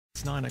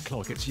It's 9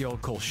 o'clock. It's your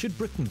call. Should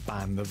Britain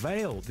ban the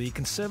veil? The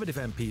Conservative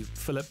MP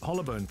Philip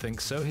Hollobone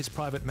thinks so. His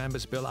private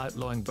member's bill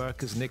outlawing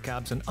burqas,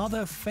 niqabs and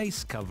other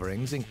face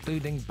coverings,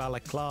 including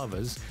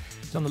balaclavas,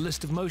 is on the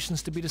list of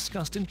motions to be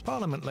discussed in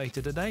Parliament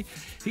later today.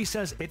 He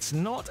says it's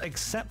not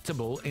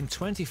acceptable in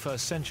 21st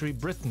century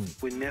Britain.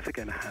 We're never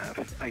going to have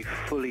a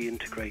fully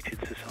integrated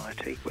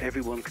society where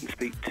everyone can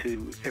speak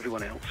to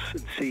everyone else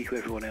and see who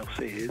everyone else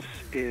is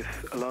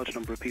if a large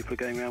number of people are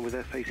going around with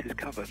their faces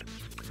covered.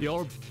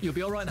 You'll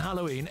be all right on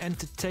Halloween.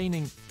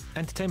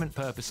 Entertainment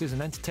purposes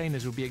and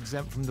entertainers will be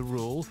exempt from the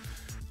rule,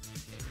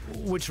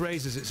 which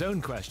raises its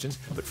own questions.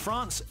 But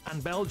France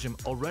and Belgium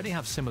already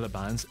have similar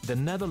bans. The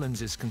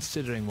Netherlands is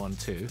considering one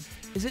too.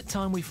 Is it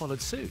time we followed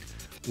suit?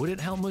 Would it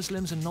help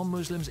Muslims and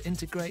non-Muslims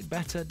integrate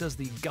better? Does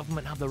the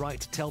government have the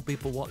right to tell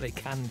people what they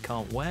can and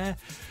can't wear?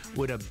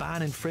 Would a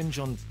ban infringe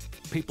on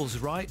people's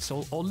rights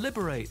or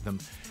liberate them?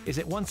 Is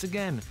it once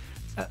again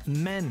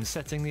men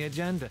setting the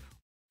agenda?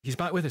 He's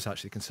back with us,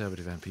 actually,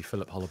 Conservative MP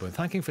Philip Hollobone.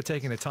 Thank you for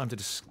taking the time to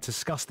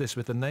discuss this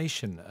with the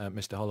nation,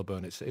 Mr.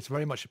 Hollobone. It's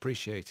very much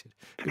appreciated.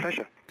 It's a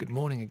pleasure. Good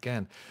morning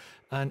again.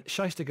 And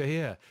Shaista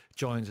Gahir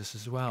joins us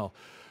as well,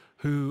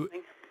 who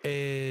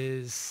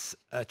is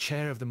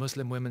chair of the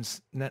Muslim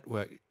Women's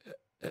Network.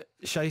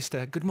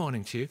 Shaista, good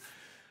morning to you.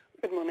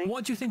 Good morning.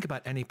 What do you think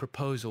about any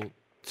proposal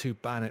to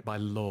ban it by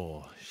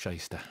law,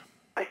 Shaista?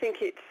 I think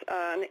it's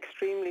an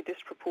extremely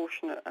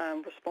disproportionate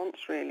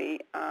response,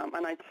 really,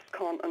 and I just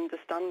can't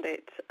understand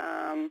it.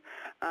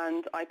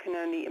 And I can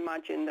only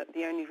imagine that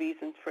the only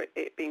reason for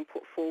it being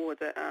put forward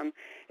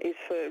is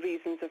for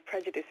reasons of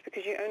prejudice,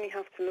 because you only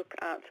have to look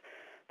at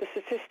the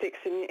statistics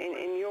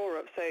in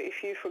Europe. So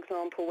if you, for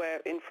example, where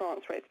in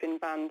France where it's been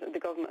banned, the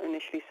government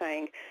initially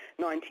saying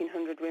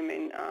 1,900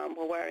 women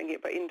were wearing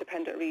it, but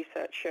independent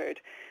research showed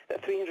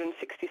that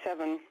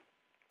 367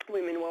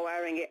 women were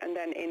wearing it, and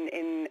then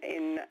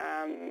in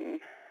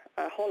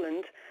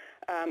Holland,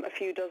 a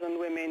few dozen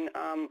women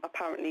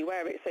apparently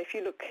wear it. So if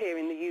you look here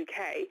in the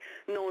UK,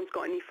 no one's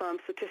got any firm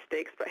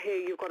statistics, but here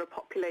you've got a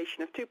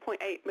population of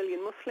 2.8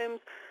 million Muslims,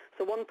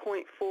 so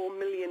 1.4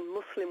 million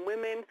Muslim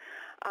women.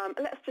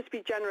 Let's just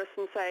be generous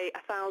and say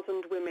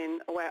 1,000 women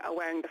are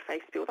wearing the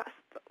face veil.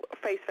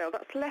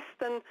 That's less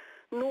than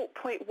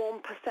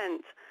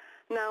 0.1%.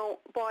 Now,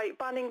 by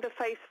banning the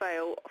face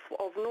veil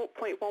of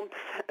 0.1%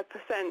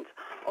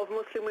 of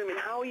Muslim women,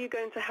 how are you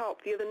going to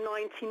help the other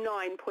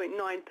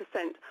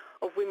 99.9%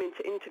 of women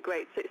to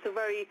integrate? So it's a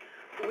very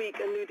weak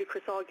and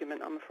ludicrous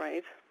argument, I'm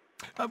afraid.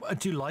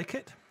 Do you like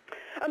it?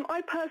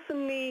 I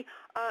personally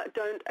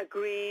don't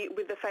agree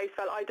with the face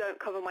veil. I don't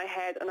cover my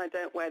head and I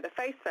don't wear the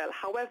face veil.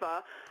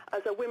 However,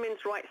 as a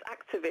women's rights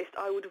activist,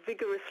 I would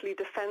vigorously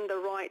defend the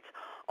right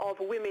of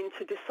women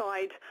to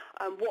decide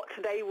what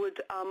they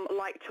would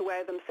like to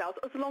wear themselves,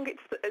 as long as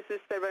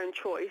it's their own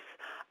choice.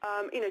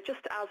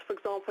 Just as, for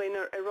example, in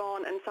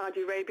Iran and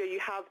Saudi Arabia, you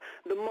have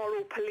the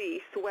moral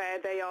police where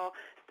they are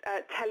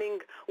telling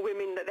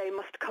women that they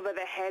must cover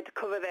their head,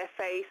 cover their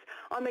face.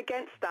 I'm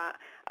against that.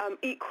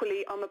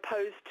 Equally, I'm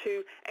opposed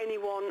to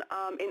anyone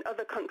in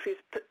other countries,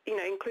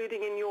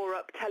 including in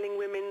Europe, telling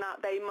women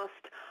that they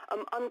must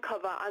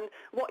uncover. And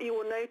what you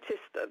will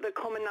notice, the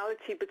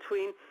commonality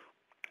between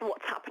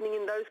what's happening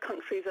in those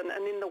countries and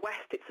in the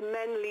West, it's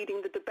men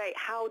leading the debate.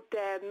 How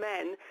dare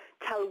men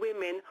tell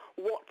women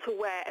what to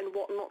wear and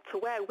what not to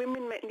wear?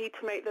 Women need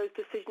to make those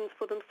decisions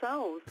for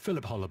themselves.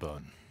 Philip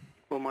Hollobone.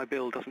 Well, my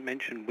bill doesn't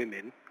mention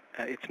women.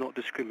 It's not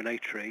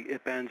discriminatory.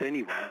 It bans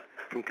anyone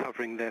from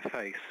covering their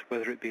face,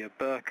 whether it be a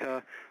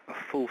burqa, a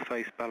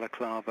full-face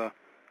balaclava,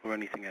 or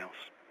anything else.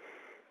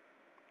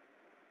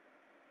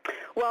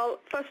 Well,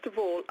 first of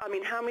all,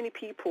 how many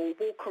people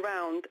walk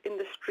around in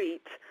the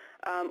street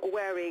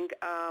wearing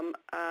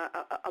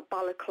a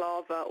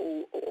balaclava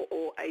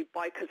or a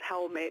biker's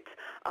helmet,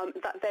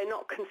 that they're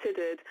not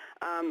considered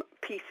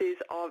pieces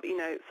of,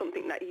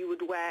 something that you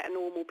would wear, a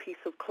normal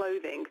piece of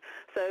clothing.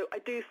 So I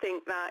do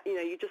think that,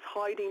 you're just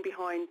hiding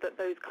behind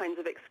those kinds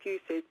of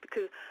excuses,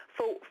 because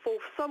for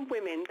some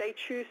women, they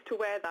choose to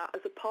wear that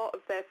as a part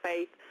of their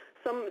faith.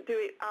 Some do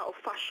it out of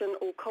fashion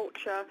or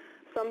culture.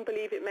 Some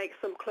believe it makes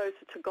them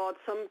closer to God.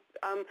 Some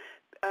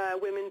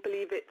women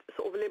believe it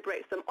sort of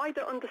liberates them. I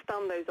don't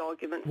understand those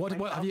arguments.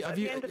 At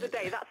the end of the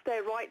day, that's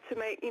their right to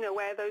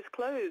wear those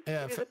clothes.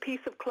 Yeah, it's a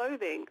piece of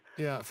clothing.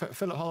 Yeah,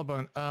 Philip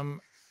Hollobone,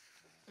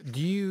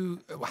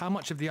 how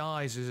much of the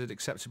eyes is it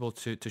acceptable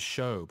to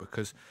show?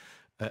 Because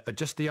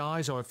just the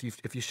eyes, or if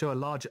you show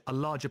a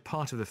larger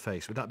part of the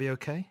face, would that be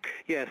okay?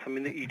 Yes,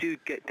 you do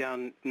get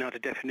down now to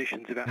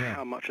definitions about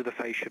how much of the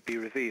face should be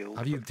revealed.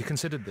 Have you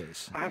considered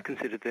this? I have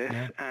considered this,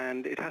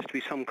 and it has to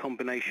be some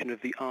combination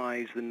of the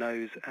eyes, the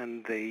nose,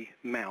 and the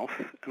mouth.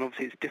 And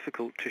obviously, it's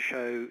difficult to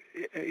show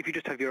if you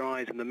just have your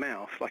eyes and the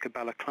mouth, like a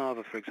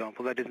balaclava, for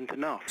example. That isn't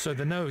enough. So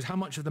the nose, how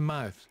much of the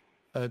mouth?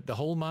 The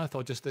whole mouth,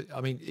 or just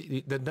I think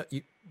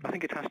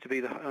it has to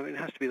be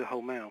the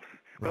whole mouth.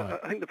 Right.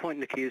 But I think the point,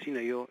 Nicky, is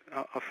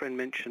our friend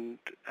mentioned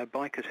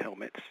bikers'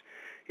 helmets.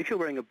 If you're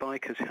wearing a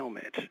biker's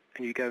helmet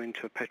and you go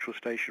into a petrol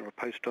station or a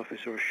post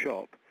office or a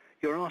shop,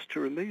 you're asked to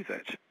remove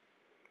it.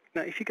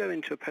 Now, if you go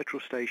into a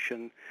petrol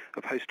station,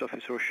 a post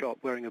office or a shop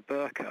wearing a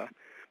burqa,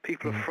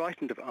 people are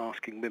frightened of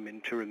asking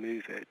women to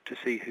remove it to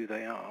see who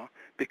they are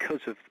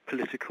because of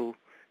political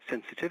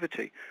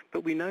sensitivity.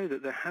 But we know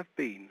that there have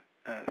been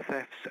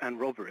thefts and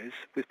robberies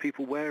with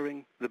people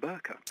wearing the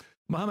burqa.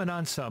 Mohammed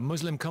Ansar,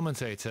 Muslim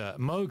commentator.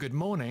 Mo, good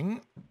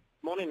morning.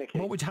 Morning, Nicky.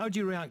 How do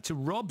you react to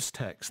Rob's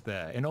text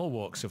there? In all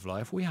walks of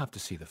life, we have to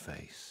see the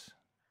face.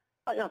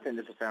 I think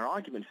there's a fair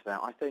argument for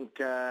that. I think,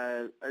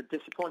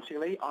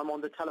 disappointingly, I'm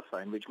on the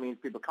telephone, which means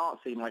people can't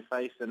see my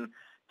face, and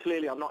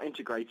clearly I'm not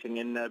integrating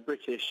in a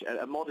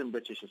modern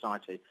British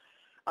society.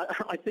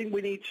 I think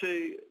we need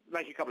to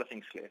make a couple of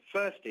things clear.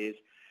 First is,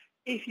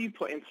 if you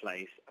put in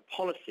place a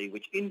policy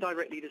which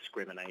indirectly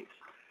discriminates,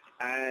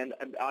 and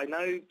I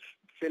know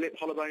Philip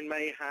Hollobone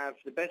may have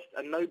the best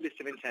and noblest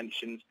of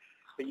intentions,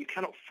 but you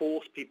cannot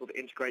force people to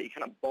integrate. You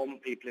cannot bomb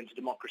people into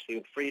democracy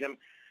or freedom.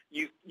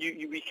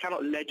 We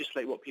cannot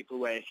legislate what people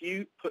wear. If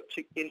you put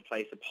in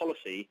place a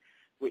policy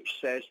which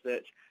says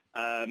that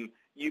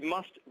you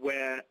must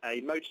wear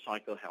a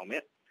motorcycle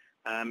helmet,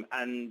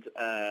 and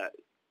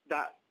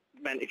that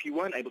meant if you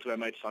weren't able to wear a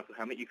motorcycle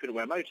helmet, you couldn't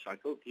wear a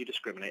motorcycle, you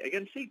discriminate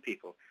against Sikh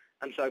people.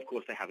 And so, of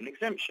course, they have an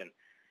exemption.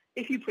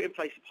 If you put in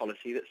place a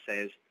policy that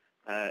says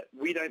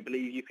we don't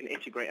believe you can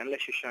integrate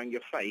unless you're showing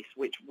your face,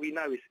 which we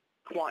know is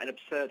quite an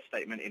absurd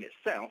statement in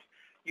itself,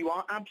 you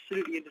are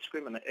absolutely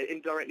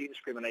indirectly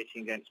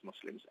discriminating against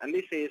Muslims. And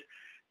this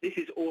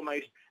is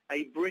almost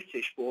a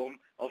British form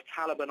of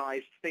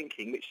Talibanized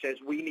thinking, which says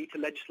we need to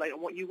legislate on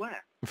what you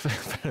wear.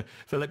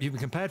 Philip, you've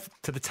been compared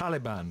to the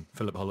Taliban,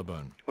 Philip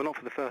Hollobone. Well, not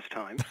for the first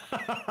time.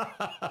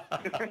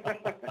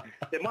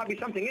 There might be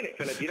something in it,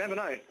 Philip. You never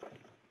know.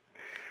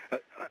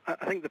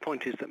 I think the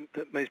point is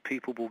that most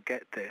people will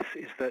get this,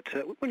 is that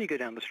when you go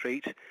down the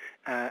street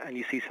and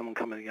you see someone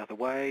coming the other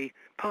way,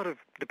 part of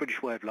the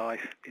British way of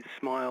life is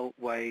smile,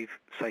 wave,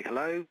 say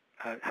hello,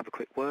 have a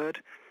quick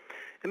word.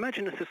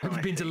 Imagine a society... Have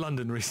you been to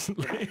London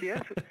recently?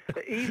 Yes.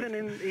 Even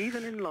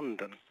in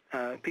London,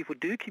 people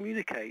do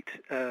communicate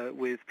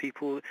with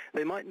people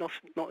they might not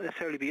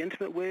necessarily be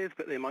intimate with,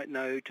 but they might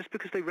know just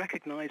because they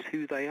recognise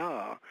who they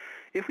are.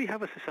 If we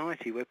have a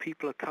society where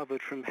people are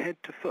covered from head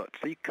to foot,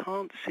 so you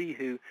can't see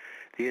who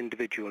the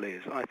individual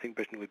is, I think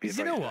Britain would be a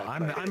very You know what?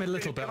 I'm a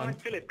little bit...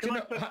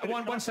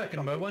 One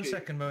second,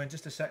 Mo, in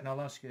just a second I'll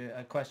ask you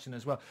a question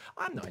as well.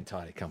 I'm not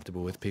entirely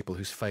comfortable with people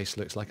whose face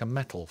looks like a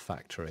metal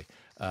factory,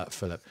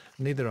 Philip.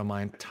 Neither am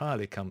I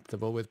entirely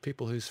comfortable with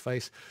people whose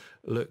face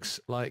looks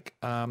like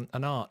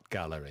an art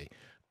gallery.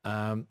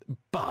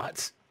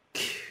 But,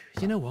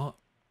 you know what?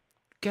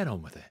 Get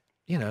on with it.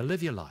 You know,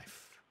 live your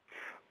life.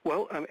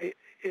 Well,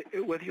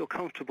 whether you're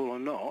comfortable or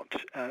not,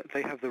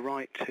 they have the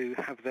right to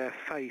have their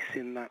face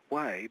in that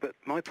way. But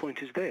my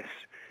point is this,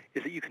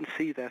 is that you can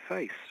see their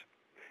face.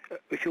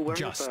 If you're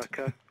wearing a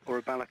burqa or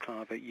a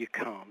balaclava, you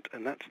can't,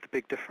 and that's the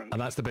big difference.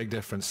 And that's the big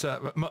difference.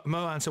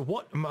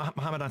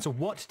 Mohammed Ansar,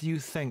 what do you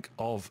think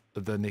of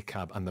the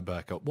niqab and the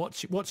burqa?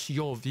 What's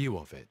your view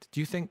of it? Do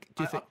you think?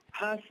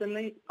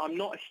 Personally, I'm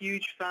not a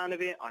huge fan of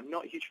it.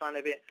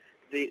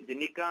 The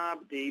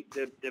niqab, the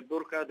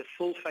burqa, the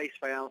full face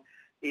veil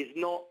is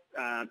not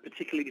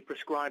particularly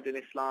prescribed in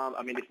Islam.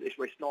 I mean,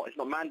 it's not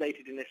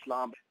mandated in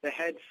Islam. The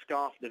head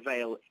scarf, the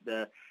veil,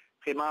 the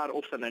khimar,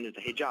 also known as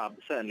the hijab,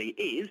 certainly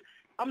is.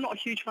 I'm not a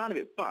huge fan of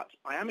it, but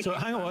I am a huge fan. So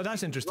hang on, well,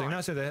 that's interesting. Right.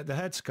 Now, so the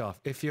headscarf,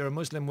 if you're a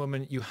Muslim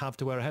woman, you have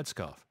to wear a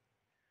headscarf.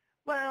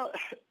 Well,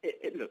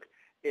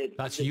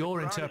 that's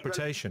your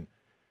interpretation.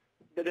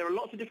 There are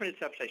lots of different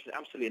interpretations,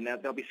 absolutely.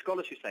 And there'll be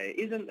scholars who say it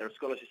isn't, there are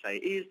scholars who say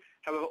it is.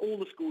 However, all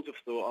the schools of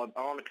thought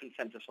are on a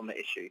consensus on the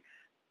issue.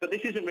 But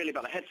this isn't really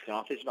about the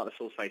headscarf, this is about the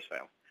full face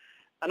veil.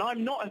 And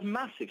I'm not a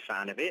massive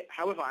fan of it.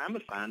 However, I am a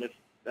fan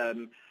of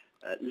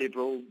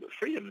liberal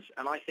freedoms.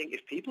 And I think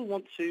if people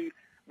want to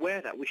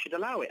wear that, we should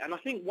allow it. And I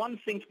think one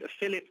thing that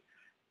Philip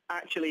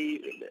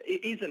actually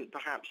isn't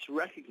perhaps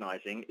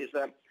recognising is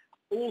that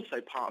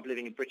also part of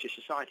living in British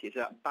society is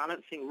about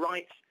balancing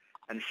rights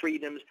and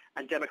freedoms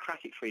and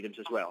democratic freedoms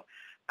as well.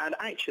 And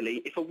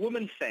actually, if a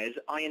woman says,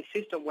 I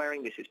insist on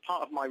wearing this, it's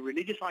part of my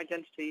religious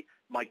identity,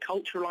 my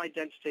cultural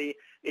identity,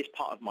 it's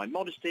part of my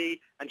modesty,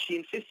 and she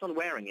insists on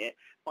wearing it,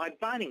 by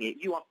banning it,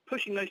 you are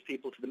pushing those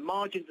people to the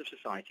margins of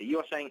society. You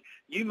are saying,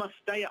 you must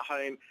stay at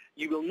home,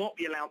 you will not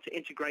be allowed to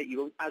integrate,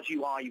 as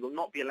you are, you will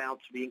not be allowed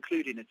to be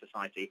included in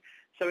society.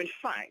 So in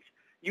fact,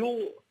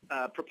 your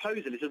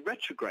proposal is a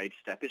retrograde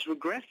step, it's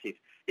regressive.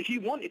 If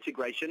you want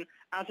integration,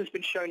 as has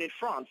been shown in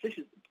France, this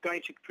is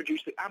going to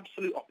produce the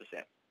absolute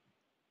opposite.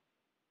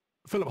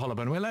 Philip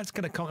Hollobone, well, let's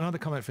get another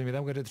comment from you,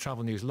 then we'll go to the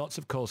travel news. Lots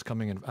of calls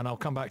coming in, and I'll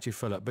come back to you,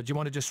 Philip. But do you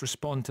want to just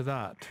respond to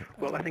that?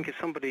 Well, I think if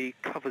somebody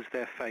covers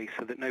their face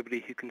so that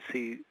nobody who can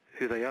see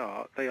who they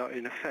are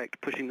in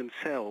effect pushing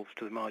themselves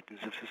to the margins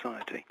of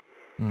society.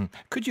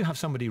 Could you have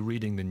somebody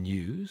reading the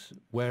news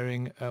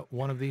wearing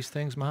one of these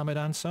things, Mohammed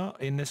Ansar,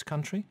 in this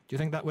country? Do you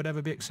think that would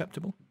ever be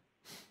acceptable?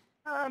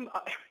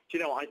 Do you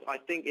know, I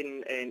think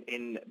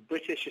in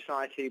British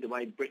society, the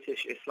way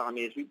British Islam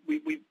is,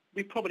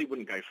 we probably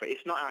wouldn't go for it.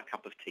 It's not our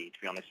cup of tea,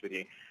 to be honest with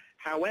you.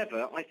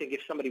 However, I think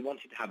if somebody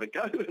wanted to have a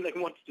go and they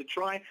wanted to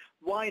try,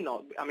 why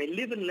not? I mean,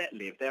 live and let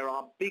live. There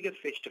are bigger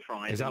fish to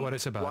fry. Is that what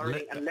it's about?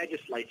 Worrying and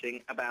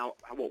legislating about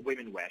what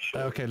women wear.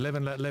 Surely. Okay, live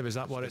and let live. Is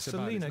that what it's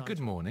about? Selena, good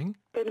morning.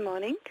 Good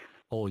morning.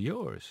 All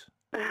yours.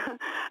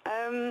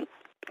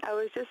 I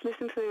was just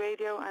listening to the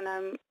radio and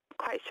I'm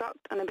quite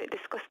shocked and a bit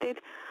disgusted.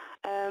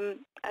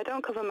 I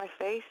don't cover my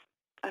face.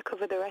 I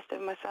cover the rest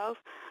of myself.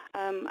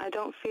 I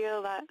don't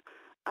feel that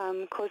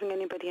I'm causing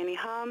anybody any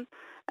harm.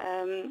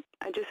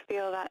 I just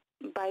feel that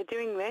by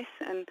doing this,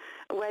 and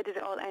where does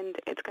it all end?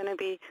 It's going to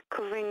be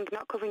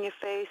not covering your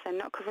face and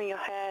not covering your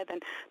hair,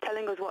 and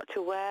telling us what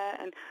to wear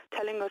and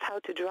telling us how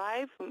to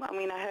drive. I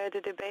mean, I heard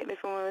a debate,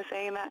 this woman was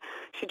saying that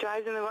she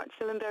drives in the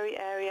Rochester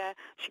area,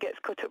 she gets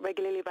cut up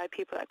regularly by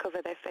people that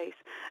cover their face.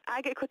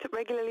 I get cut up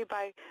regularly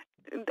by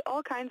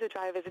all kinds of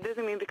drivers. It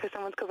doesn't mean because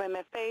someone's covering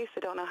their face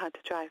they don't know how to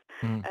drive.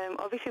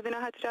 Obviously they know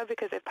how to drive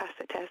because they've passed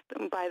the test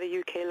by the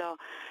UK law.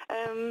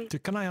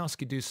 Can I ask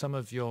you, do some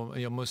of your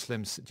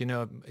Muslims, do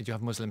you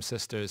have Muslim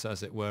sisters,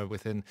 as it were,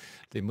 within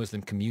the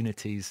Muslim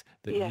communities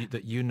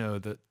that you know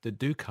that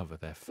do cover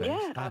their face?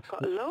 Yeah, I've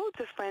got loads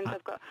of friends.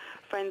 I've got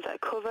friends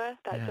that cover,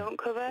 that don't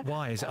cover.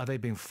 Why? Are they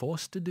being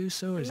forced to do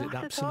so, or is it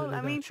absolutely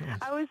I mean,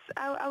 choice?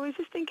 I was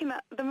just thinking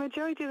that the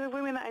majority of the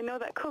women that I know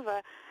that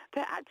cover,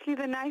 they're actually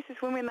the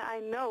nicest women that I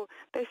know.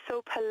 They're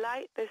so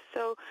polite, they're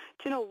so,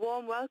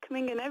 warm,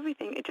 welcoming and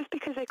everything. Just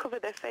because they cover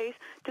their face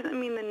doesn't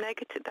mean they're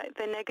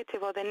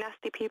negative or they're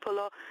nasty people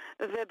or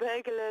they're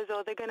burglars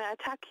or they're going to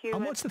attack you.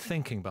 And what's the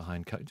thinking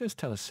behind just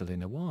tell us,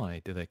 Selena,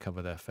 why do they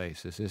cover their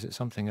faces? Is it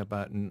something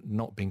about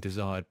not being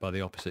desired by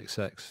the opposite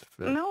sex?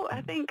 No,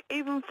 I think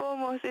even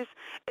foremost it's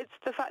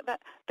the fact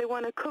that they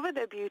want to cover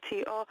their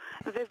beauty, or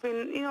they've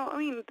been,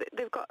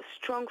 they've got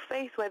strong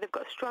faith where they've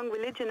got strong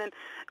religion, and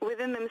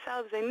within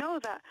themselves they know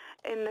that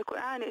in the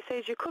Quran it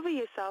says you cover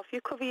yourself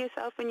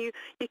and you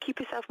keep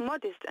yourself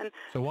modest. And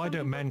so why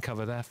don't men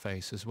cover their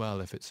face as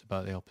well if it's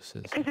about the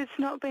opposite? Because it's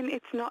not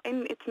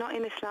in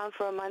Islam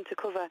for a man to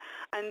cover.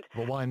 And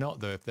well, why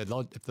not though? If the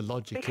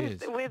logic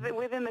is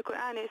within the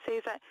Quran it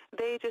says that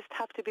they just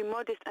have to be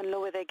modest and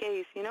lower their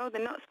gaze.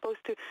 They're not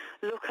supposed to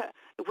look at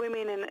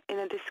women in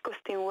a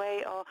disgusting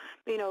way, or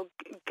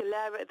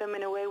glare at them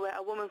in a way where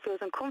a woman feels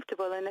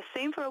uncomfortable. And the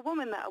same for a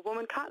woman, that a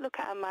woman can't look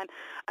at a man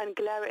and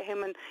glare at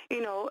him, and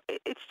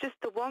it's just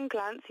the one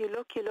glance, you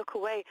look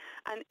away.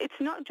 And it's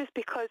not just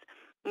because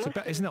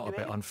isn't it a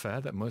bit unfair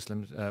that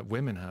Muslims,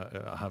 women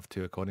have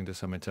to, according to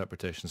some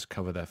interpretations,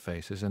 cover their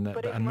faces, and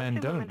men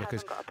don't,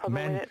 because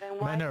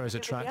men are as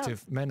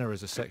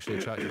sexually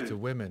attractive to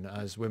women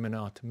as women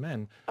are to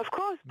men. Of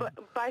course, but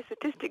by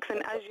statistics,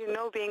 and as you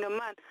know, being a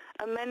man,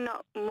 are men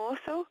not more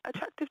so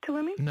attractive to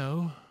women?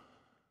 No.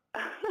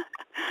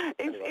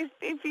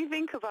 If you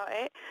think about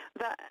it,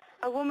 that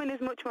a woman is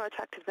much more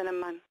attractive than a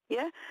man,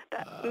 yeah?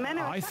 That men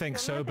are I think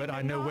so, but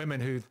I know women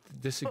who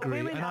disagree,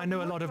 and I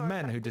know a lot of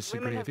men who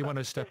disagree. If you want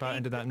to step out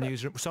into that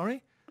newsroom...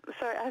 Sorry,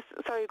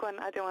 go on,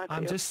 I don't want to...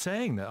 I'm just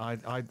saying that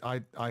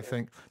I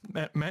think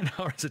men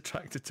are as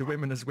attracted to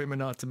women as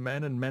women are to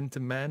men, and men to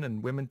men,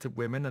 and women to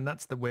women, and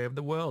that's the way of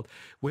the world.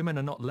 Women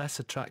are not less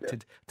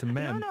attracted to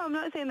men. No, I'm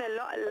not saying they're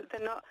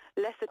not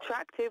less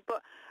attractive,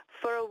 but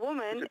for a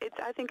woman,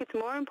 I think it's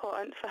more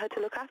important for her to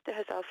look after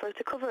herself, for her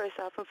to cover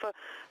herself, and for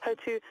her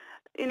to,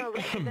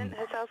 represent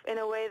herself in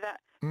a way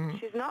that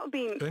she's not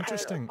being...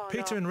 Interesting.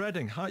 Peter in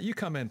Reading. Hi, you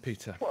come in,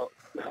 Peter. Well,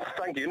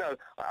 thank you. No,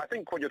 I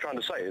think what you're trying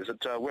to say is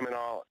that women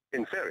are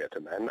inferior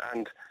to men,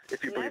 and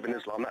if you believe in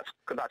Islam, that's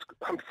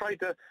I'm afraid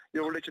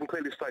your religion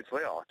clearly states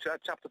they are.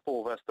 Chapter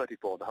 4, verse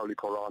 34 of the Holy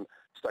Quran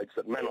states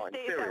that men are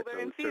inferior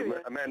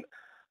to men.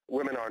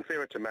 Women are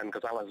inferior to men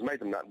because Allah has made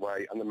them that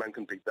way, and the men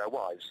can beat their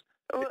wives.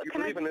 Well, if you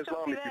believe in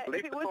Islam, if you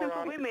believe the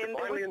Quran,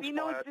 there would be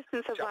no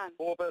existence of man.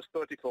 4 verse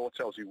 34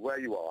 tells you where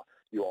you are.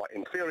 You are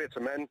inferior to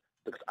men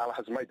because Allah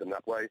has made them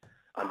that way,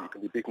 and you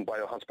can be beaten by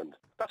your husband.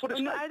 That's what it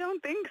says. No, I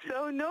don't think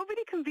so.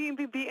 Nobody can be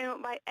beaten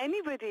up by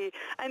anybody,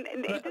 and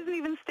it doesn't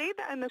even state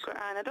that in the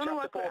Quran. I don't know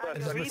what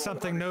Quran with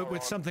something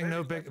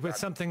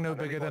no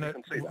bigger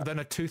than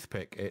a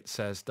toothpick. It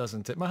says,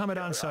 doesn't it? Mohammed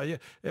Ansar, you're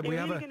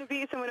going to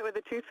beat someone with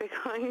a toothpick,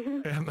 are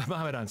you?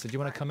 Mohammed Ansar, do you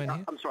want to come in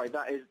here? I'm sorry.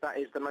 That is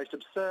the most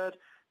absurd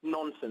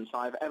nonsense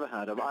I've ever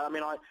heard of. I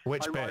mean, I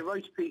wrote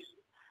a piece,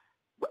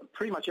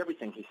 pretty much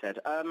everything he said.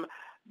 I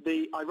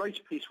wrote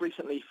a piece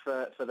recently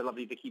for the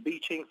lovely Vicky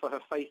Beeching for her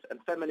Faith and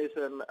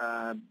Feminism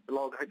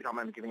blog. I hope you don't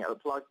mind me giving it a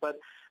plug, but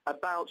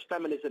about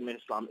feminism in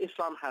Islam.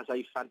 Islam has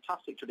a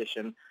fantastic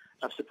tradition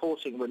of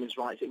supporting women's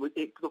rights.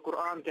 The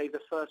Quran gave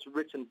the first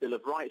written Bill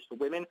of Rights for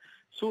women.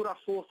 Surah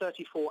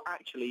 434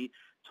 actually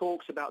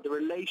talks about the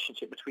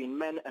relationship between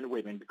men and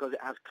women, because it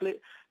has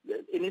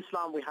in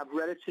Islam we have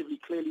relatively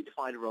clearly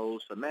defined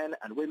roles for men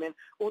and women,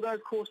 although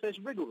of course there's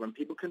wriggle room.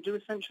 People can do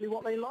essentially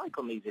what they like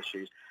on these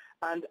issues.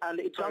 And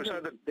it doesn't. So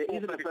there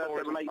isn't a verse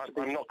that relates to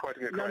this. I'm not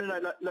quoting it correctly.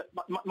 No. Look,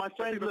 my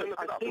friend, look,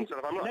 I think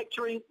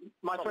lecturing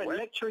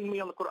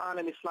me on the Quran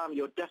and Islam,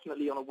 you're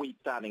definitely on a weak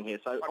standing here.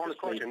 So I'm just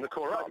quoting the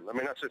Quran. I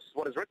mean, that's just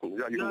what is written.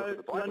 You can look at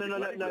the Bible. No.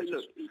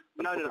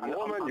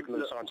 You can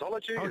look at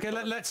Scientology. Okay,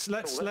 let's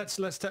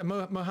take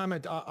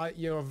Mohammed.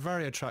 You're a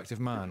very attractive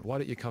man. Why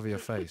don't you cover your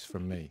face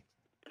from me?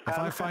 If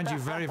I find you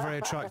very, very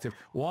attractive,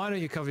 why don't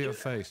you cover your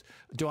face?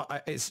 When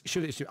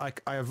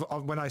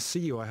I see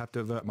you, I have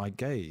to avert my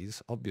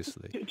gaze,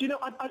 obviously. Do you know,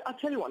 I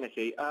tell you what,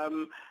 Nicky,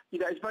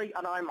 it's very,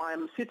 and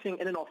I'm sitting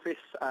in an office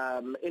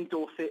in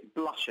Dorset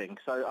blushing,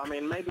 so, I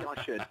mean, maybe I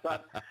should,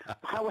 but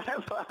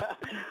however,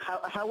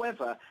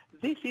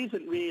 this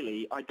isn't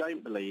really, I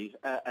don't believe,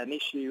 an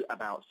issue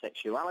about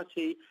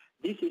sexuality.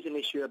 This is an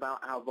issue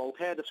about how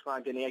Voltaire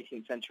described in the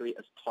 18th century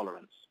as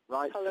tolerance,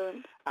 right?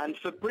 Tolerance. And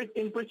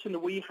in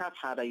Britain, we have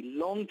had a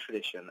long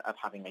tradition of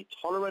having a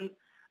tolerant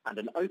and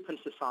an open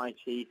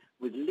society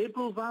with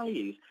liberal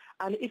values.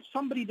 And if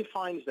somebody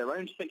defines their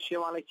own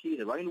sexuality,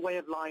 their own way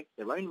of life,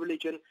 their own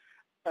religion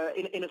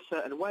in a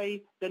certain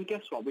way, then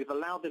guess what? We've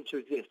allowed them to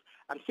exist.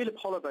 And Philip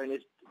Hollobone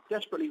is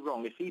desperately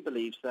wrong if he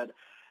believes that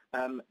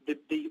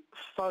the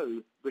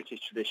faux British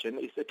tradition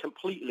is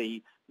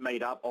completely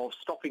made up of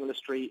stopping in the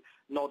street,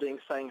 nodding,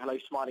 saying hello,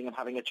 smiling and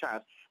having a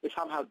chat. It's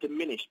somehow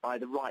diminished by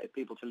the right of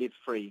people to live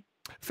free.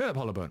 Philip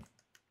Hollobone.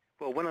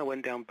 Well, when I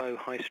went down Bow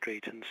High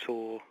Street and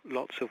saw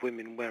lots of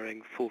women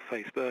wearing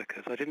full-face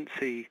burqas, I didn't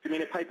see... You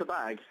mean a paper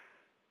bag?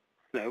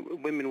 No,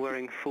 women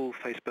wearing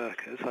full-face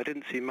burqas. I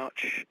didn't see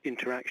much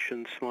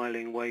interaction,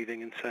 smiling,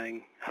 waving and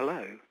saying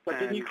hello. But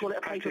didn't you call it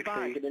a paper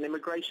bag in an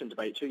immigration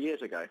debate 2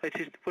 years ago? It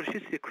is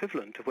the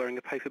equivalent of wearing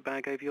a paper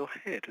bag over your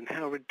head, and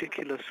how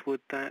ridiculous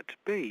would that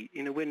be?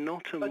 You know, we're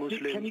not a Muslim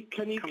country.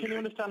 Can you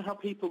understand how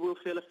people will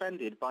feel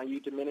offended by you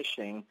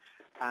diminishing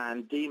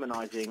and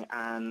demonising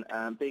and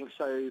being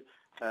so...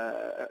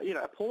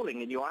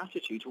 appalling in your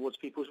attitude towards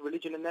people's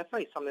religion and their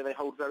faith, something they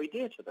hold very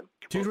dear to them.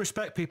 Do you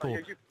respect people?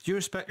 Do you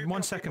respect...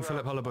 One second,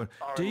 Philip Hollobone.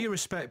 Do you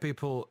respect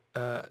people,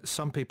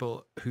 some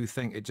people who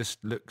think it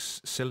just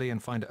looks silly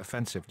and find it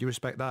offensive? Do you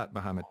respect that,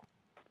 Mohammed?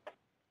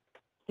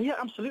 Yeah,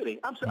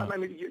 absolutely. Absolutely. I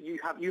mean, you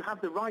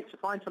have the right to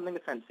find something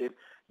offensive.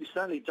 You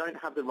certainly don't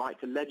have the right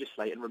to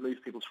legislate and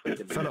remove people's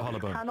freedoms. Philip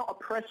Hollobone. You cannot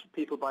oppress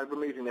people by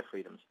removing their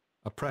freedoms.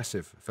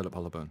 Oppressive, Philip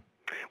Hollobone.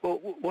 Well,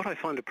 what I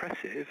find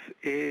oppressive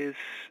is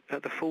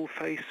the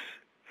full-face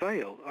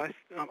veil. I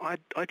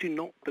do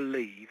not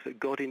believe that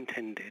God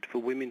intended for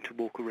women to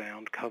walk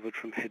around covered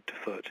from head to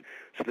foot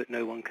so that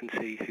no one can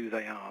see who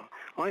they are.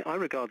 I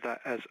regard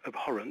that as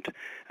abhorrent,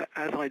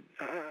 and I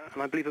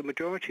believe a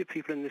majority of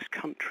people in this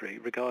country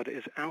regard it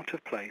as out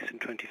of place in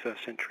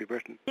 21st century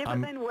Britain. Yeah,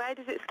 but then where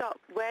does it stop?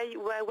 Where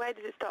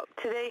does it stop?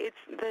 Today it's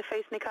the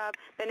face niqab,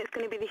 then it's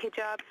going to be the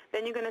hijab,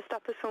 then you're going to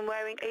stop us from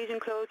wearing Asian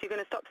clothes, you're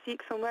going to stop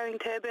Sikhs from wearing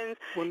turbans,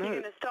 well, no.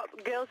 You're going to stop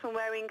girls from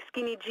wearing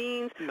skinny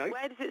jeans. No.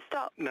 Where does it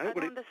stop? No, I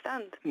don't understand.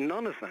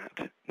 None of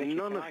that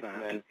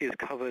is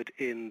covered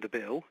in the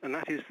bill, and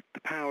that is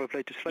the power of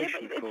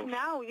legislation, yeah, but of course. It's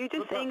now. You're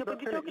just saying,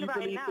 but you're talking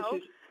about it now.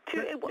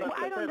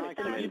 I don't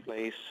understand.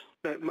 Please.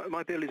 No,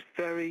 my bill is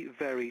very,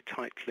 very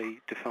tightly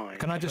defined.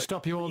 Can I just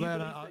stop you all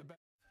there?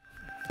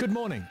 Good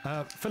morning.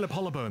 Philip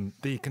Hollobone,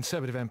 the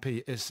Conservative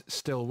MP, is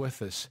still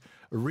with us.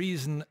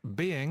 Reason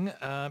being,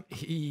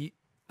 he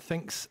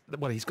thinks that,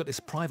 well, he's got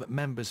this private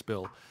members'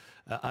 bill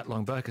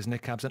outlawing burqas,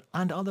 niqabs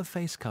and other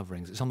face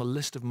coverings. It's on the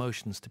list of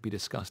motions to be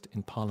discussed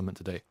in Parliament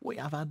today. We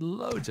have had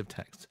loads of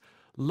texts,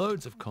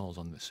 loads of calls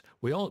on this.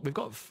 We've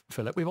got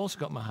Philip, we've also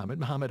got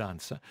Mohammed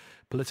Ansar,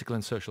 political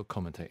and social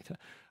commentator.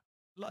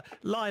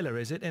 Lila,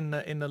 is it, in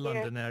the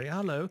London area?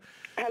 Hello.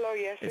 Hello,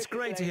 yes. It's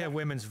great to hear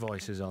women's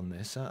voices on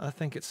this. I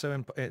think it's so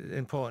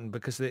important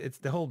because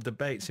the whole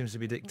debate seems to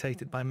be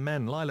dictated by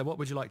men. Lila, what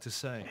would you like to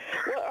say?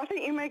 Well, I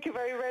think you make a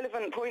very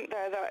relevant point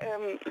there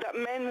that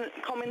men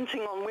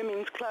commenting on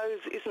women's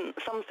clothes isn't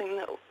something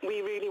that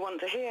we really want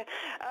to hear.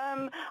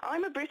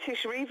 I'm a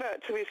British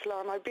revert to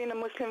Islam. I've been a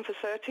Muslim for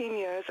 13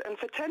 years, and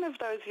for 10 of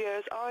those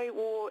years I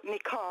wore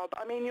niqab.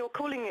 I mean, you're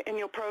calling it in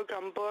your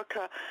programme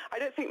burqa. I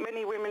don't think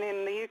many women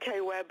in the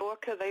UK wear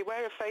burqa. They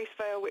wear a face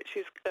veil, which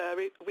is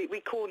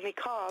we call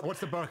niqab. What's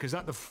the burqa? Is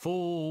that the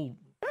full...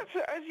 That's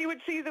as you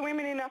would see the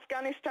women in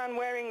Afghanistan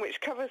wearing,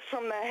 which covers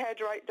from their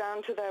head right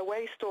down to their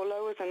waist or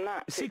lower than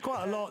that. I see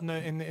quite a lot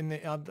in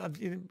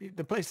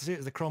the place to see it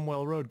is the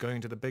Cromwell Road going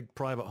to the big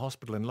private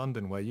hospital in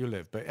London where you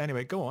live. But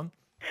anyway, go on.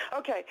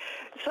 Okay,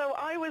 so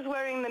I was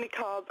wearing the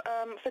niqab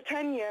for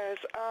 10 years,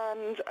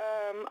 and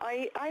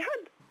I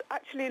had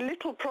actually a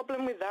little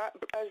problem with that,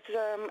 as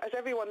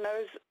everyone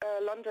knows,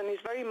 London is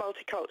very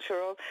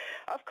multicultural.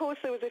 Of course,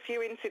 there was a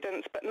few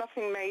incidents, but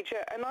nothing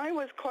major, and I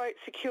was quite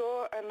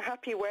secure and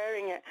happy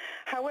wearing it.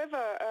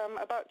 However,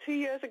 about 2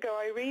 years ago,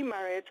 I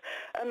remarried,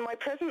 and my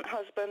present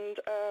husband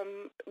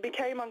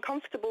became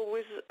uncomfortable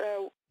with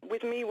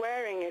with me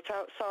wearing it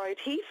outside,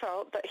 he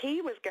felt that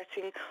he was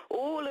getting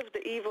all of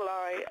the evil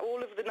eye,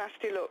 all of the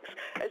nasty looks,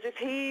 as if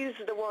he's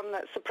the one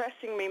that's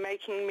suppressing me,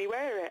 making me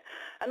wear it.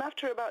 And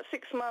after about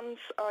 6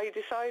 months, I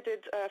decided,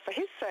 for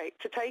his sake,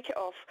 to take it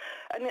off.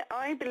 And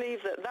I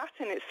believe that that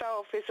in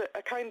itself is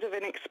a kind of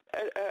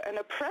an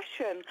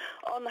oppression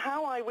on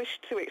how I wish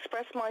to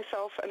express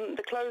myself and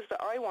the clothes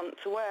that I want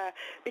to wear.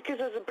 Because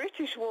as a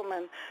British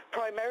woman,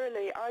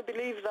 primarily, I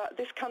believe that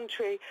this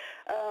country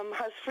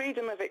has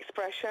freedom of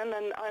expression,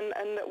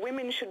 and that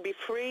women should be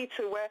free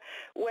to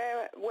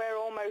wear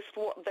almost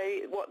what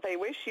they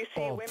wish. You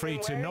see, or women free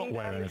to not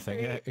wear anything.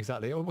 Yeah,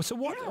 exactly. So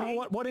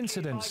what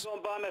incidents? If I go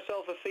and buy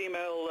myself a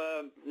female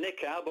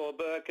niqab or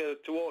burqa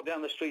to walk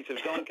down the streets of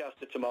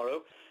Doncaster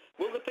tomorrow,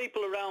 will the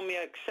people around me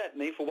accept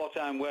me for what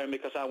I'm wearing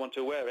because I want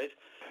to wear it?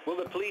 Will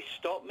the police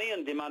stop me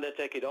and demand I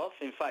take it off?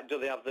 In fact, do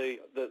they have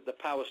the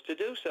powers to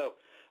do so?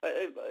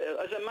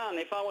 As a man,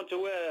 if I want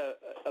to wear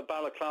a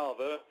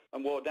balaclava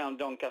and walk down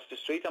Doncaster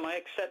Street, am I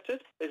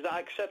accepted? Is that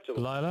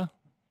acceptable? Lila?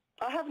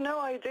 I have no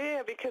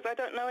idea, because I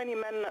don't know any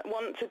men that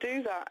want to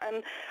do that.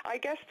 And I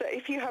guess that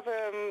if you have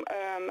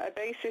a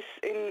basis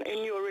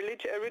in your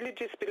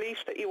religious belief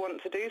that you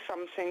want to do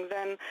something,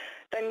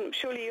 then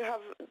surely you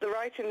have the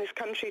right in this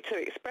country to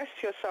express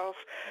yourself.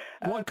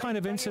 What kind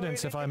of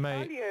incidents, if I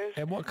may?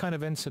 What kind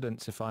of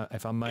incidents, if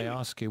I may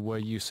ask you, were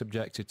you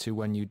subjected to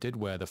when you did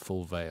wear the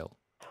full veil?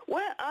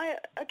 Well,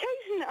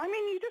 occasionally, I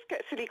mean, you just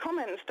get silly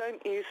comments,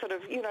 don't you? Sort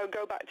of,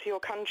 go back to your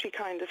country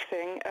kind of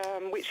thing,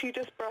 which you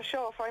just brush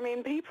off. I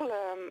mean, people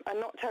are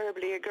not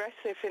terribly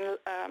aggressive.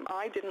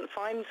 I didn't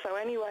find so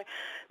anyway.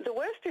 The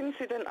worst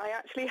incident I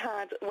actually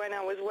had when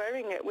I was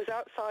wearing it was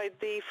outside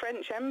the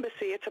French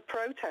embassy at a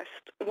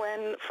protest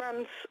when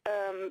France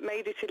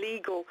made it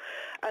illegal,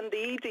 and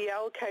the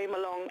EDL came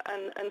along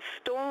and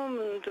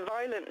stormed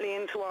violently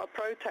into our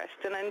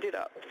protest and ended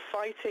up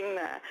fighting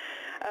there.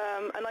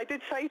 And I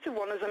did say to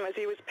one of them, as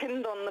he was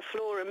pinned on the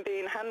floor and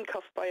being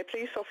handcuffed by a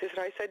police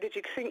officer, I said, "Did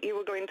you think you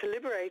were going to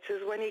liberate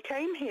us when you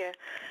came here?"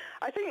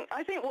 I think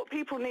what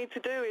people need to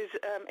do is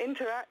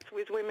interact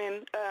with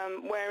women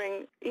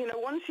wearing,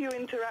 once you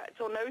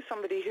interact or know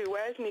somebody who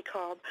wears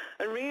niqab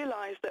and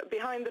realise that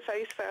behind the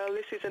face veil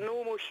this is a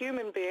normal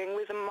human being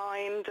with a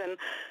mind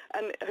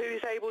and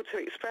who's able to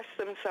express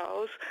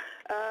themselves,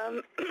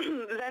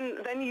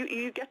 then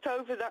you get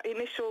over that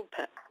initial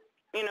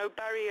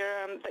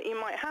barrier that you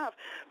might have.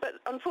 But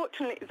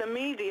unfortunately, the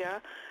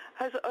media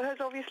has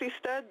obviously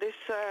stirred this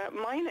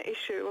minor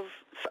issue of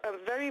a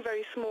very,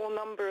 very small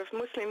number of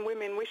Muslim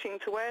women wishing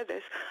to wear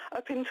this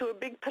up into a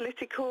big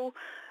political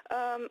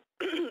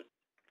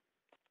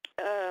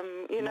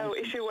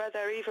issue where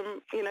they're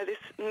even, this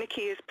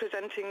Nicky is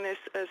presenting this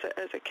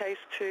as a case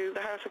to the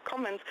House of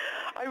Commons.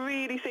 I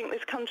really think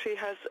this country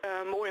has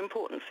more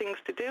important things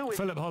to deal with.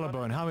 Philip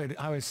Hollobone,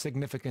 how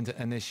significant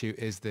an issue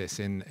is this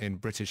in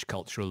British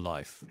cultural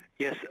life?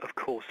 Yes, of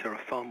course, there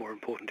are far more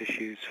important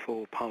issues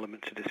for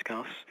Parliament to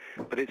discuss,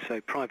 but it's a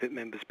private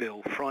member's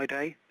bill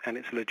Friday, and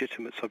it's a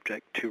legitimate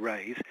subject to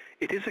raise.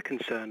 It is a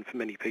concern for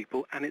many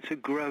people, and it's a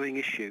growing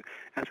issue.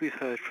 As we've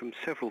heard from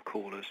several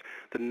callers,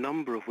 the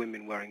number of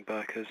women wearing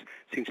burqas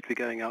seems to be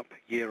going up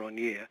year on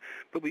year,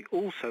 but we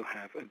also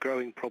have a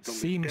growing problem.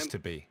 Seems to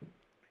be.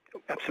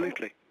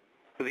 Absolutely.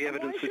 But the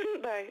evidence. Why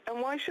shouldn't they?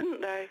 And why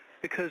shouldn't they?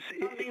 Because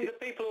the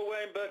people who are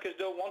wearing burqas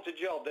don't want a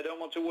job. They don't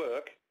want to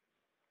work.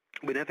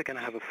 We're never going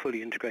to have a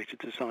fully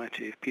integrated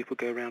society if people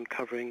go around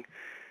covering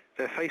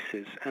their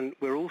faces, and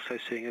we're also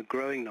seeing a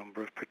growing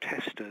number of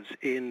protesters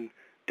in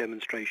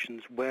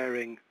demonstrations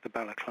wearing the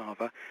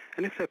balaclava,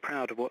 and if they're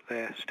proud of what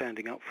they're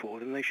standing up for,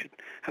 then they should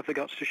have the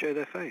guts to show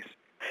their face.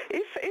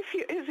 If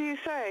you, as you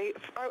say,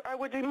 I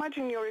would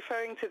imagine you're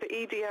referring to the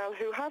EDL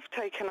who have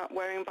taken up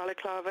wearing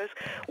balaclavas.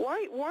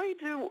 Why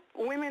do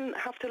women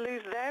have to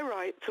lose their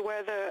right to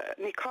wear the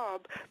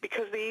niqab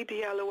because the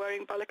EDL are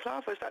wearing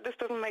balaclavas? That just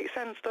doesn't make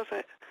sense, does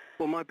it?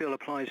 Well, my bill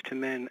applies to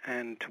men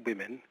and to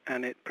women,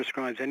 and it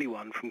prescribes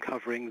anyone from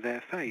covering their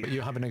face. But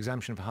you have an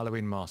exemption for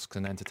Halloween masks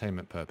and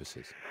entertainment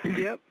purposes.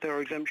 Yep, there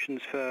are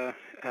exemptions for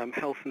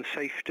health and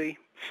safety,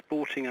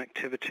 sporting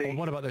activity. Well,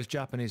 what about those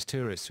Japanese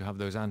tourists who have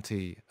those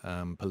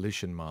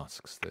anti-pollution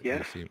masks? That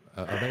yes. You see?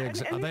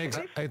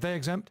 Are they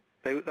exempt?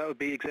 That would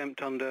be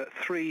exempt under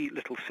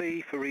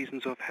 3c for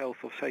reasons of health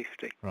or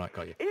safety. Right,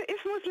 got you.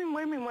 If Muslim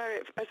women wear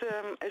it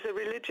as a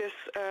religious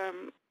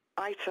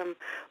item,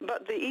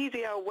 but the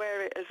EDL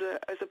wear it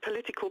as a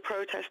political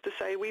protest to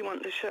say we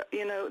want to show,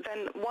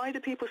 then why do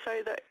people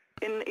say that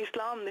in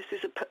Islam this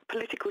is a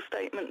political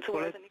statement to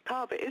wear the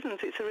niqab? It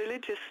isn't. It's a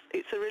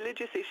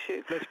religious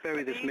issue. Let's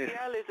bury this myth. The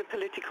EDL is a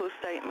political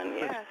statement.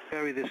 Yes. Let's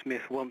bury this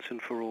myth once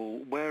and for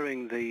all.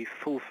 Wearing the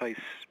full face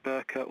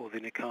burqa or the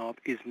niqab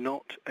is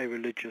not a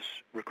religious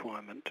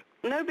requirement.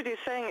 Nobody's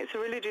saying it's a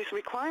religious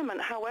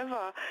requirement.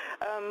 However,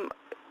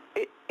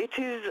 it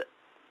is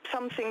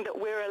something that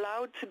we're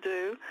allowed to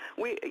do.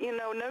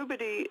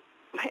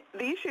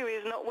 The issue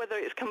is not whether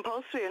it's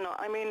compulsory or not.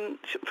 I mean,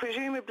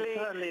 presumably...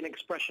 It's certainly an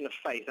expression of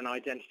faith and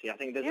identity. I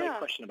think there's no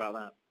question about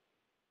that.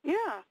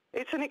 Yeah,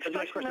 it's an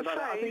expression of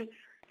faith.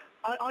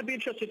 I'd be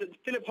interested.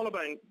 Philip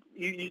Hollobone,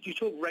 you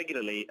talk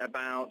regularly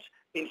about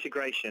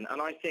integration,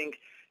 and I think,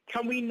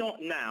 can we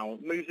not now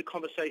move the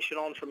conversation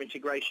on from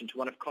integration to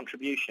one of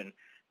contribution?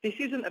 This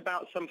isn't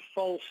about some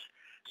false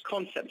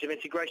concept of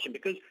integration,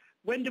 because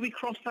when do we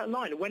cross that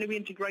line? When are we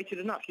integrated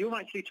enough? You're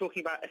actually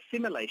talking about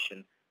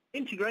assimilation.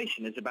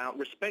 Integration is about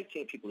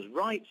respecting people's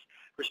rights,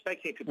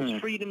 respecting people's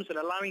freedoms, and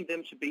allowing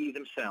them to be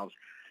themselves.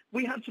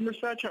 We had some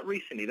research out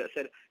recently that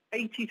said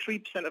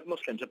 83% of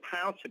Muslims are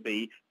proud to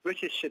be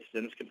British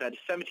citizens compared to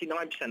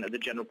 79% of the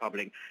general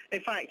public.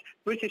 In fact,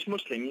 British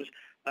Muslims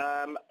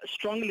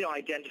strongly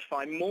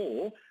identify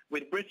more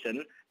with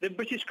Britain than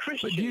British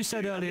Christians. But you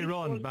said earlier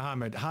on,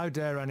 Mohammed, how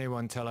dare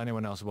anyone tell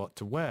anyone else what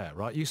to wear,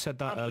 right? You said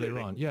that earlier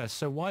on. Yes,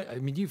 so why, I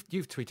mean, you've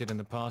tweeted in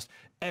the past,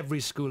 every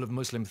school of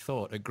Muslim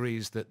thought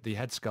agrees that the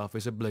headscarf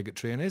is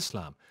obligatory in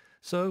Islam.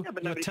 So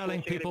you're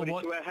telling people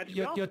what...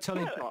 You're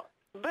telling...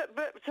 But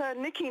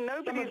Nicky,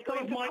 nobody's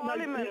going to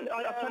Parliament.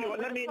 I'll tell you what,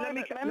 let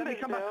me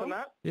come back on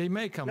that. Yeah, you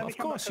may come. Of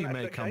course you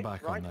may come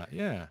back on that,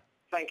 yeah.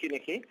 Thank you,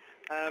 Nicky.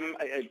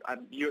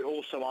 You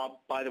also are,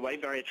 by the way,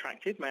 very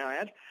attractive, may I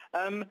add.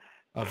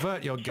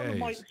 Avert your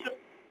gaze.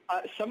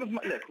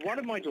 Look, one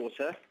of my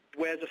daughter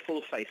wears a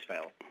full face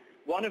veil.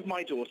 One of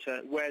my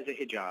daughter wears a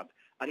hijab.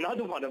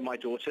 Another one of my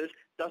daughters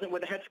doesn't wear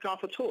the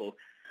headscarf at all.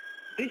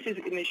 This is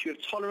an issue of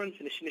tolerance,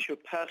 and it's an issue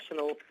of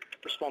personal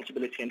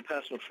responsibility and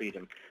personal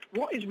freedom.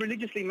 What is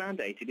religiously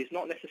mandated is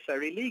not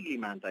necessarily legally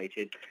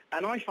mandated,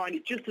 and I find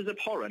it just as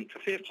abhorrent for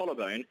Philip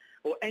Hollobone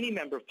or any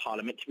member of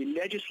Parliament to be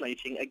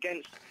legislating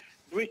against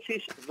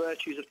British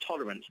virtues of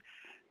tolerance.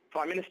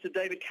 Prime Minister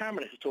David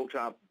Cameron has talked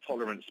about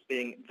tolerance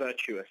being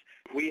virtuous.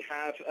 We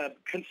have a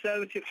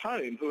Conservative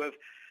Home who have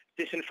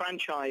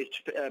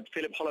disenfranchised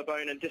Philip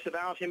Hollobone and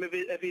disavowed him of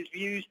his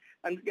views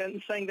and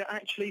saying that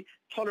actually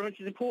tolerance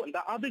is important.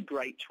 That other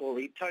great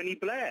Tory, Tony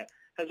Blair,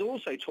 has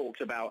also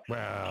talked about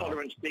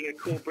tolerance being a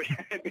core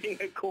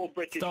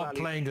British Stop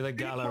value. Playing to the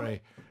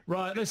gallery.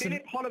 Right, listen.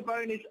 Philip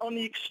Hollobone is on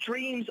the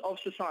extremes of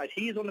society.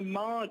 He is on the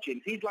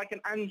margins. He's like an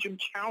Anjem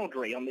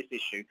Chowdhury on this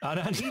issue.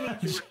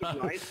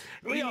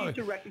 We need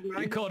to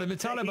recognise... You called him the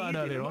Taliban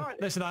earlier on.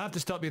 Listen, I have to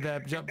stop you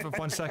there for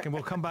 1 second.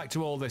 We'll come back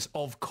to all this,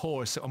 of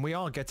course, and we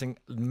are getting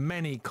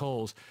many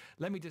calls.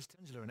 Let me just...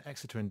 Angela in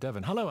Exeter in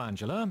Devon. Hello,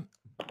 Angela.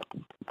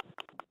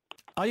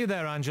 Are you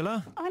there,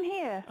 Angela? I'm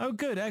here. Oh,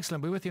 good.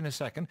 Excellent. We'll be with you in a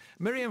second.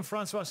 Miriam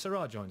Francois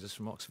Sarrat joins us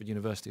from Oxford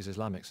University's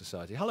Islamic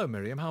Society. Hello,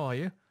 Miriam. How are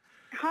you?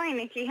 Hi,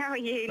 Nicky. How are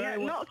you?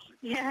 Not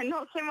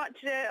so much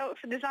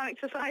Oxford Islamic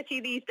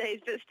Society these days,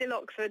 but still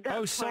Oxford.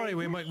 That's sorry.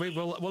 We'll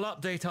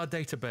update our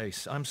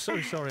database. I'm so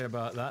sorry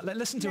about that.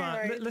 Listen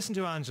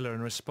to Angela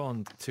and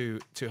respond to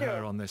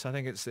her on this. I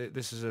think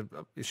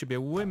it should be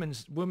a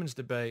women's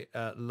debate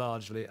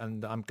largely,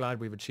 and I'm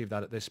glad we've achieved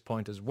that at this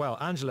point as well.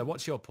 Angela,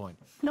 what's your point?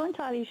 Not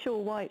entirely sure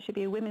why it should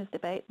be a women's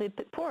debate. The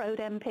poor old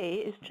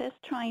MP is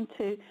just trying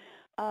to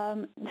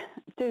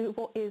do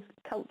what is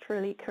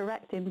culturally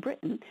correct in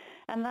Britain,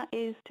 and that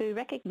is to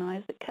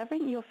recognise that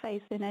covering your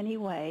face in any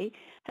way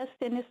has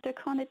sinister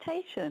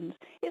connotations.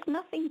 It's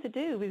nothing to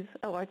do with,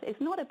 it's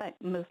not about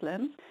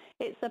Muslims,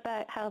 it's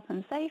about health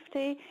and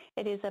safety,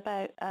 it is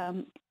about,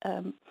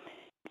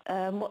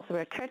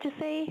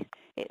 courtesy,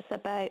 it's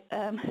about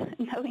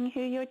knowing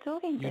who you're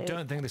talking to. You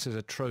don't think this is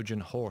a Trojan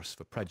horse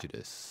for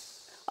prejudice?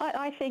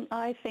 I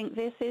think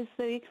this is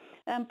the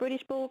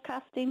British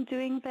Broadcasting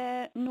doing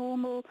their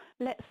normal,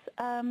 let's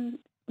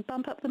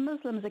bump up the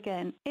Muslims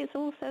again. It's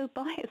also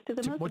biased to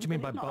the Muslims. What do you mean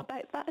by it's not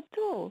about that at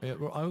all. Yeah,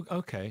 well,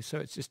 okay, so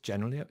it's just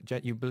generally,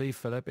 you believe,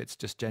 Philip, it's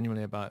just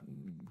genuinely about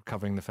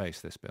covering the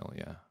face, this bill,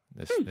 yeah?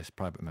 This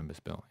private member's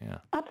bill, yeah.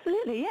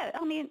 Absolutely, yeah.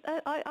 I mean,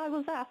 I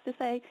was asked to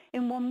say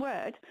in one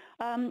word,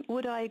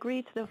 would I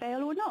agree to the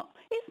veil or not?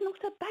 It's not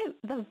about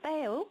the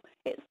veil.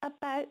 It's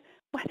about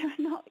whether or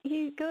not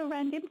you go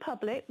around in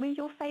public with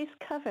your face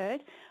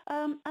covered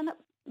and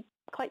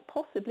quite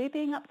possibly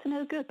being up to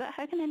no good. But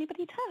how can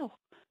anybody tell?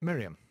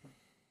 Miriam.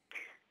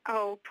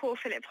 Oh, poor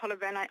Philip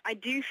Hollobone. I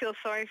do feel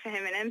sorry for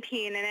him, an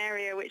MP in an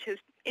area which has,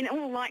 in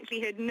all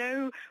likelihood,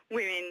 no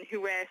women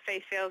who wear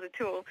face veils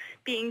at all,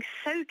 being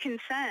so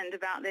concerned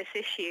about this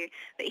issue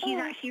that he's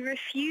actually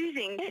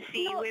refusing to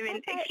see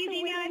women... Excuse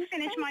me, may I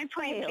finish my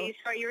point, please?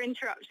 Sorry, you're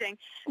interrupting.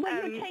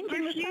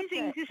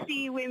 Refusing to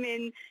see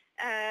women...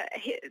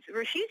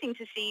 refusing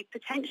to see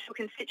potential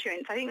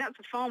constituents. I think that's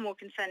a far more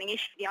concerning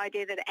issue, the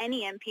idea that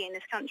any MP in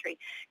this country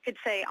could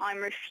say, I'm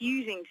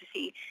refusing to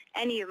see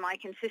any of my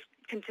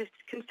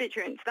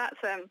constituents. That's,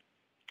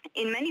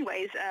 in many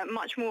ways,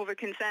 much more of a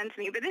concern to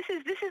me. But this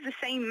is the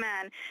same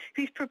man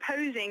who's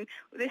proposing,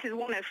 this is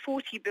one of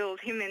 40 bills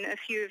him and a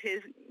few of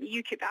his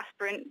UKIP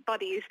aspirant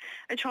buddies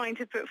are trying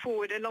to put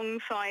forward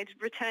alongside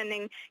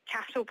returning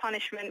capital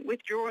punishment,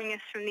 withdrawing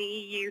us from the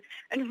EU,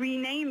 and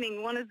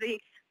renaming one of the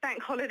bank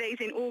holidays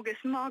in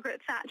August, Margaret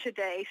Thatcher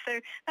Day.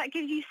 So that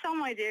gives you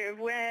some idea of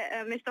where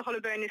Mr.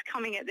 Hollobone is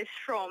coming at this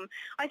from.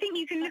 I think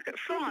you can look at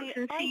France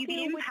and see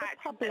the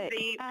impact that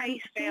the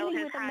face veil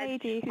has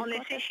had on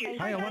this issue.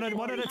 Hang on,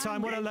 one at a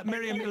time. Let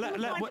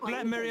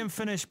Miriam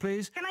finish,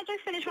 please. Can I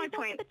just finish my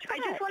point? I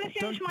just want to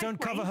finish my point. Don't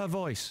cover her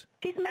voice.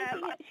 Can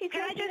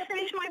I just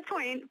finish my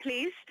point,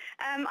 please?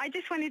 I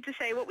just wanted to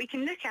say what we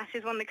can look at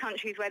is one of the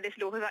countries where this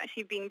law has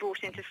actually been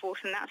brought into force,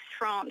 and that's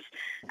France.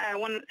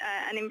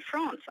 And in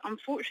France,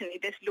 unfortunately,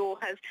 this law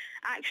has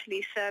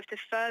actually served to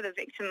further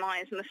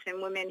victimise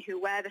Muslim women who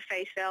wear the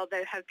face veil.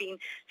 There have been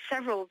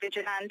several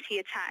vigilante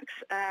attacks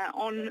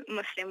on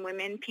Muslim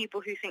women,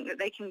 people who think that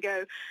they can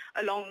go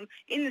along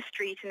in the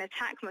street and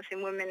attack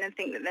Muslim women and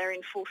think that they're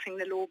enforcing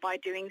the law by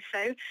doing so.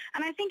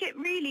 And I think it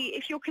really,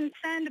 if you're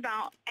concerned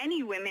about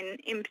any women,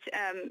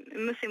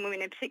 Muslim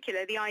women in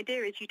particular, the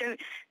idea is you don't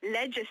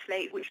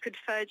legislate which could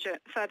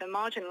further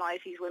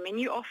marginalise these women.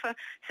 You offer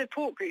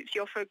support groups,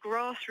 you offer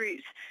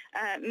grassroots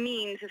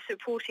means of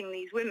supporting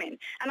these women.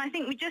 And I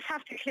think we just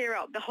have to clear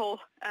up the whole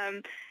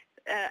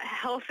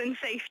health and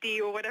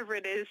safety, or whatever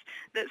it is,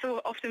 that's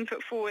often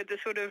put forward, the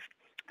sort of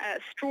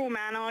straw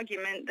man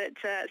argument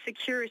that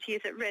security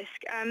is at risk.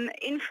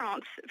 In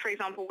France, for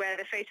example, where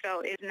the face veil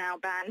is now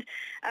banned,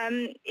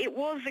 it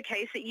was the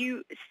case that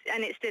you,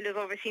 and it still is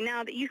obviously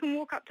now, that you can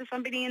walk up to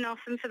somebody and ask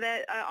them for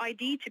their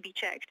ID to be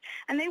checked,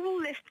 and they will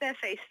lift their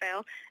face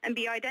veil and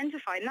be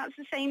identified. And that's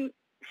the same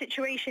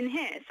situation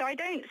here. So I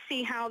don't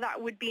see how that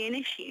would be an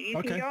issue.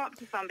 You can go up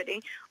to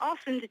somebody,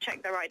 ask them to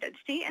check their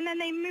identity, and then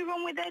they move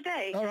on with their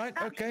day. All right,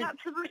 okay.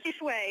 That's the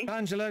British way.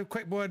 Angela,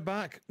 quick word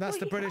back. That's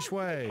the British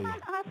way. You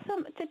can't ask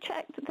them to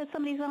check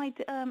somebody's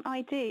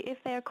ID if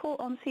they're caught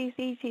on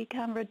CCTV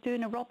camera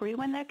doing a robbery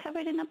when they're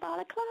covered in a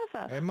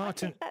balaclava.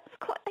 Martin, that's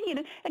quite,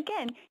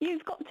 again,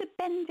 you've got to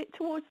bend it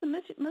towards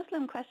the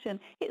Muslim question.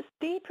 It's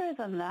deeper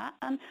than that,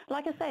 and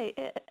like I say,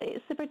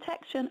 it's the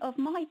protection of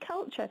my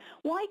culture.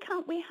 Why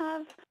can't we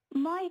have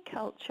my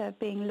culture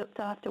being looked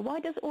after? Why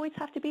does it always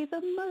have to be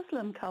the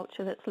Muslim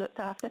culture that's looked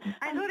after?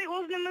 I thought it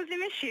wasn't a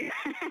Muslim issue.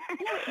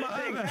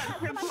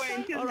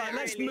 All right,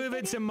 let's move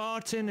it to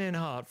Martin in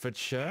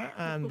Hertfordshire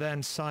and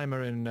then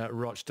Sima in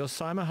Rochdale.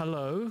 Sima,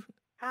 hello.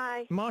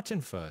 Hi.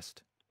 Martin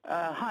first.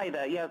 Hi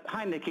there. Yeah,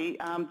 hi, Nicky.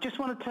 Just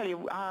want to tell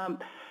you,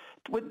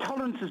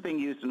 tolerance is being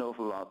used an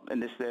awful lot in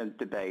this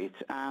debate,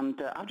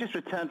 and I've just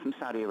returned from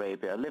Saudi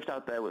Arabia. I lived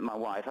out there with my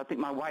wife. I think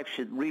my wife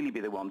should really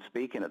be the one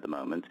speaking at the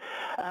moment.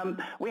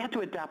 We had to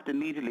adapt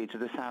immediately to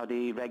the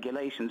Saudi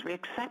regulations. We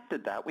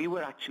accepted that. We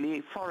were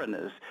actually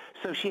foreigners,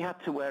 so she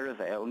had to wear a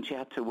veil, and she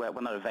had to wear,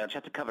 well, not a veil, she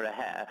had to cover her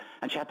hair,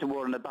 and she had to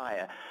wear an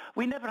abaya.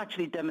 We never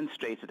actually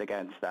demonstrated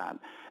against that.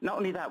 Not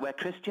only that, we're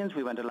Christians.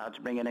 We weren't allowed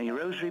to bring in any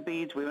rosary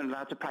beads. We weren't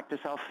allowed to practice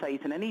our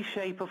faith in any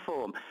shape or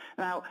form.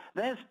 Now,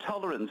 there's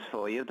tolerance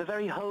for you. The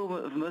very home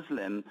of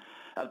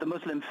the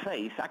Muslim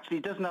faith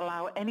actually doesn't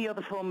allow any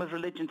other form of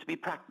religion to be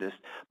practiced.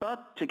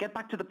 But to get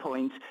back to the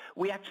point,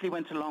 we actually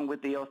went along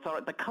with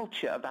the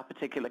culture of that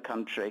particular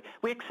country.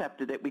 We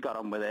accepted it, we got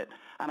on with it.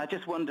 And I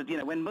just wondered,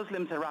 when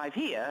Muslims arrive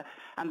here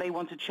and they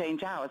want to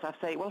change ours, I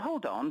say, well,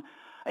 hold on.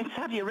 In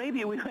Saudi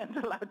Arabia, we weren't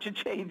allowed to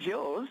change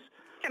yours.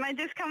 Can I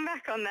just come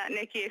back on that,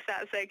 Nicky, if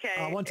that's okay?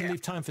 I want to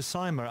leave time for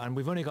Sima, and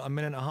we've only got a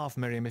minute and a half,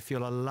 Miriam, if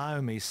you'll allow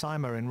me.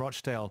 Sima in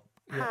Rochdale.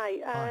 Yeah.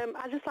 Hi.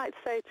 I'd just like to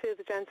say to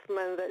the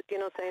gentleman that,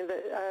 saying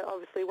that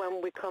obviously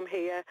when we come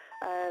here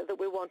that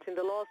we're wanting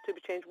the laws to be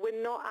changed. We're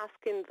not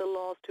asking the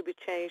laws to be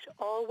changed.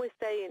 All we're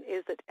saying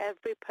is that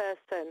every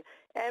person,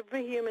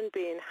 every human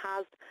being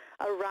has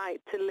a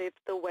right to live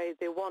the way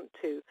they want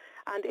to.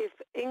 And if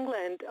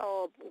England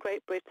or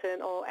Great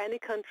Britain or any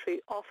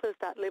country offers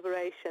that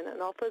liberation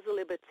and offers the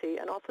liberty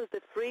and offers the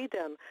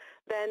freedom,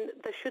 then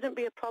there shouldn't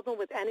be a problem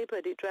with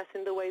anybody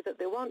dressing the way that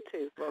they want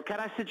to. Well, can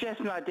I suggest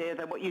an idea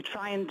that what you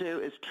try and do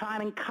is try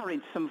and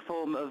encourage some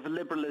form of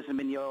liberalism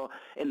in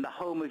the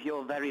home of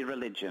your very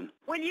religion?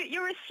 Well,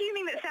 you're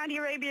assuming that Saudi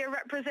Arabia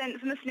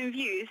represents Muslim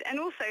views and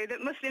also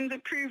that Muslims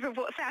approve of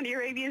what Saudi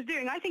Arabia is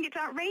doing. I think it's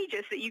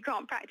outrageous that you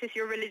can't practice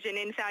your religion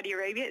in Saudi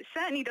Arabia. It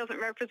certainly doesn't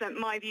represent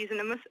my views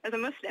as a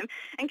Muslim.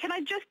 And can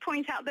I just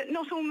point out that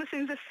not all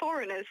Muslims are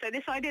foreigners, so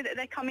this idea that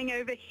they're coming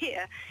over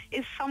here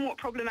is somewhat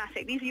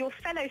problematic. These are your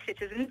fellow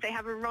citizens. They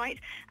have a right,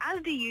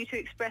 as do you, to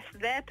express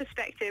their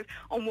perspective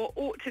on what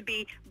ought to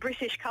be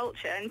British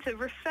culture, and to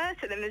refer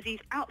to them as these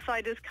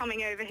outsiders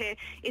coming over here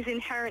is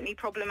inherently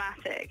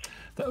problematic.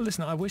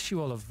 Listen, I wish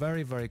you all a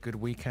very, very good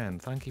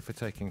weekend. Thank you for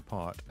taking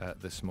part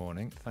this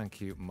morning.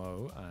 Thank you,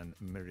 Mo and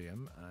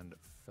Miriam and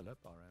Philip,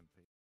 our MP.